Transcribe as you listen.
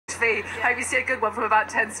be. Hope you see a good one from about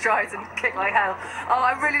 10 strides and kick like hell. Oh,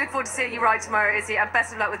 I really look forward to seeing you ride tomorrow, Izzy, and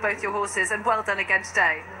best of luck with both your horses, and well done again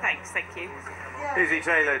today. Thanks, thank you. Izzy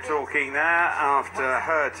Taylor talking there after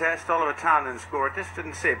her test. Oliver Townend scorer, just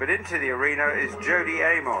didn't see it, but into the arena is Jodie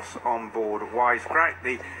Amos on board Wisecrack,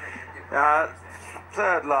 the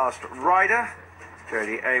third last rider.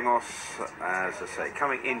 Jodie Amos, as I say,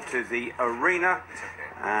 coming into the arena,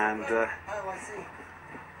 and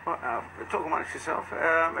talk amongst yourself.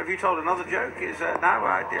 Have you told another joke? Is now?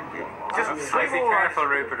 Just be careful,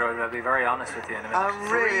 Rupert, or I'll be very honest with you in a minute. I'm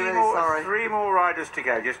really sorry. 3 more riders to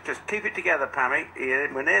go. Just keep it together, Pammy.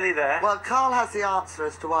 We're nearly there. Well, Carl has the answer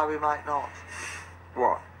as to why we might not.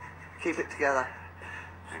 What? Keep it together.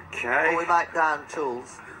 Okay. Or we might down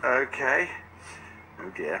tools. Okay. Oh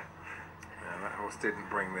dear. That horse didn't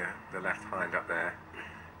bring the left hind up there.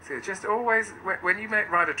 So just always, when you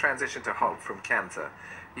ride a transition to halt from canter,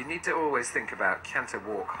 you need to always think about canter,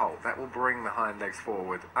 walk, halt. That will bring the hind legs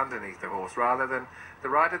forward underneath the horse, rather than the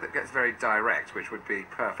rider that gets very direct, which would be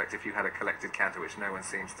perfect if you had a collected canter, which no one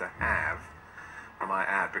seems to have, I might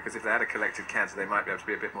add, because if they had a collected canter, they might be able to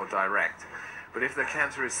be a bit more direct. But if the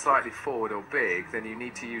canter is slightly forward or big, then you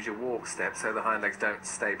need to use your walk step so the hind legs don't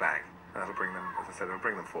stay back. That'll bring them, as I said, it'll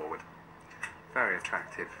bring them forward. Very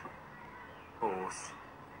attractive horse.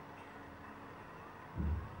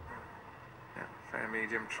 Yeah, fair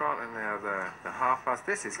medium trot, and now the half pass.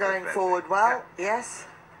 This is going good forward well, yeah. yes.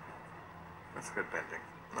 That's good bending.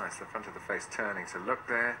 Nice, the front of the face turning to look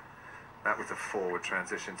there. That was a forward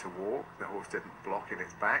transition to walk. The horse didn't block in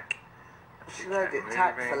its back. She rode it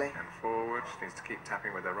tactfully. And forward. She needs to keep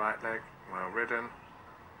tapping with her right leg. Well ridden.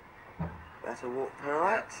 Better walk her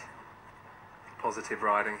right. Positive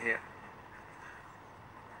riding here.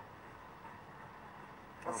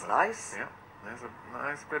 That's nice. Yeah, there's a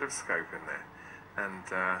nice bit of scope in there. And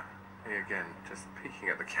he again, just peeking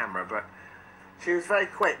at the camera, but... She was very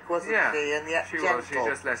quick, wasn't she? And yet she gentle. was. She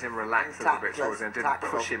just let him relax a little bit towards and didn't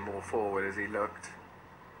push him more forward as he looked.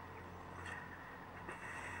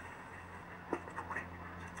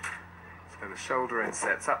 So the shoulder in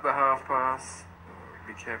sets up the half pass.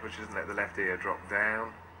 Be careful she doesn't let the left ear drop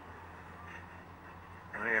down.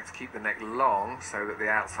 And you have to keep the neck long so that the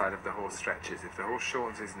outside of the horse stretches. If the horse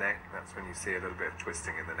shortens his neck, that's when you see a little bit of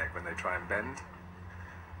twisting in the neck when they try and bend.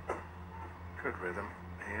 Good rhythm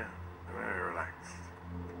here, very relaxed.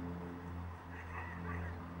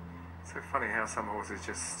 So funny how some horses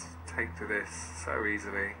just take to this so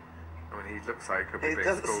easily. I mean, he looks like he could be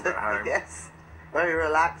being schooled at home. Yes, very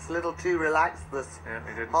relaxed, a little too relaxed. This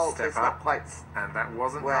he didn't halt step is up, not quite and that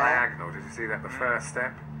wasn't well. diagonal. Did you see that the first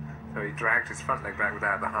step? So he dragged his front leg back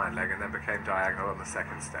without the hind leg, and then became diagonal on the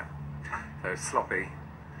second step. So sloppy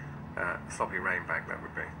rein back that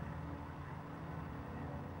would be.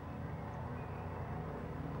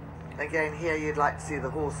 Again, here you'd like to see the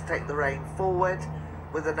horse take the rein forward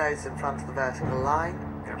with the nose in front of the vertical line.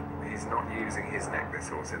 Yep. He's not using his neck, this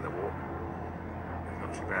horse, in the walk. He's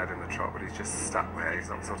not too bad in the trot, but he's just stuck there. He's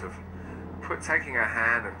not sort of taking a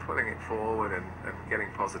hand and pulling it forward and getting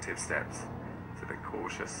positive steps. It's a bit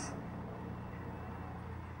cautious.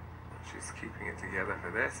 She's keeping it together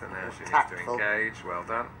for this, and now she needs to engage. Well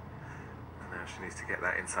done. And now she needs to get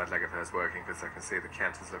that inside leg of hers working, because I can see the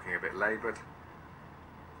canter's looking a bit laboured.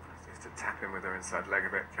 To tap him with her inside leg a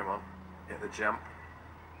bit. Come on, get the jump.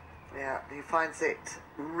 Yeah, he finds it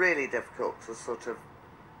really difficult to sort of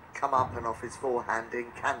come up and off his forehand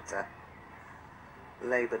in canter.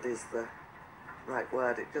 Laboured is the right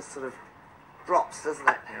word. It just sort of drops, doesn't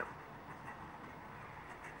it? Yep.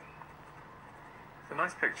 It's a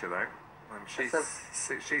nice picture though.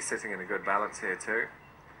 She's sitting in a good balance here too.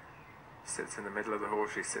 Sits in the middle of the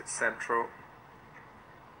horse. She sits central.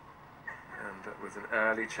 And it was an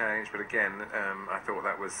early change, but again, I thought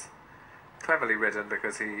that was cleverly ridden,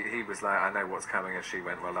 because he was like, I know what's coming, and she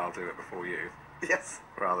went, well, I'll do it before you. Yes.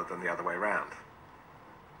 Rather than the other way round.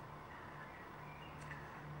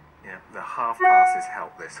 Yeah, the half passes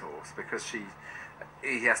help this horse, because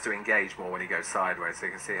he has to engage more when he goes sideways, so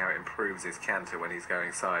you can see how it improves his canter when he's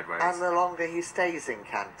going sideways. And the longer he stays in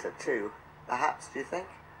canter too, perhaps, do you think?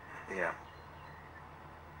 Yeah.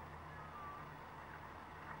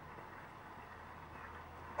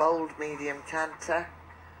 Bold medium canter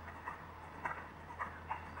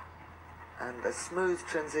and a smooth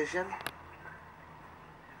transition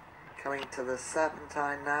coming to the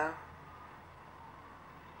serpentine now.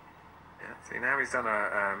 Yeah, see now he's done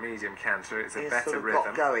a medium canter, it's a he's better sort of rhythm.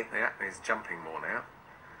 Got going. Yeah, he's jumping more now.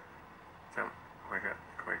 Jump, quicker,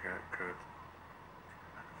 good.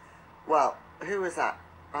 Well, who was that?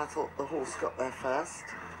 I thought the horse got there first.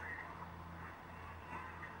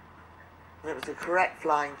 It was a correct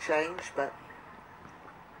flying change, but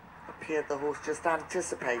appeared the horse just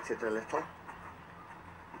anticipated a little.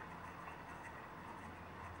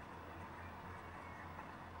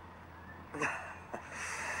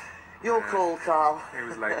 Your call, Carl. He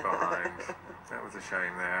was late behind. That was a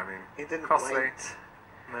shame there. I mean, He didn't costly. wait.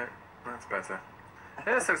 No, that's better. He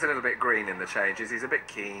just looks a little bit green in the changes. He's a bit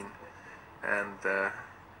keen, and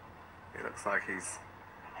it looks like he's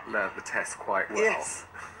learnt the test quite well. Yes.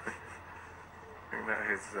 I think that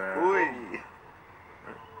is Oi.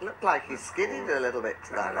 Looked like he skidded a little bit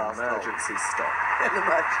to that an last hole. emergency stop. An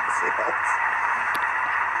emergency halt.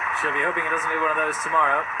 She'll be hoping it doesn't be one of those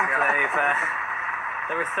tomorrow. Yeah.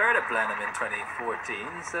 They were third at Blenheim in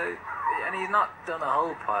 2014, so, and he's not done a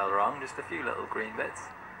whole pile wrong, just a few little green bits.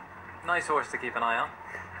 Nice horse to keep an eye on.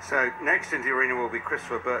 So next into the arena will be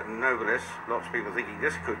Christopher Burton Nobilis. Lots of people thinking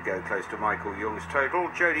this could go close to Michael Young's total.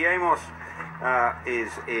 Jodie Amos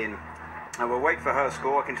is in, and we'll wait for her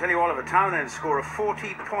score. I can tell you Oliver Townend's score of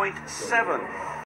 40.7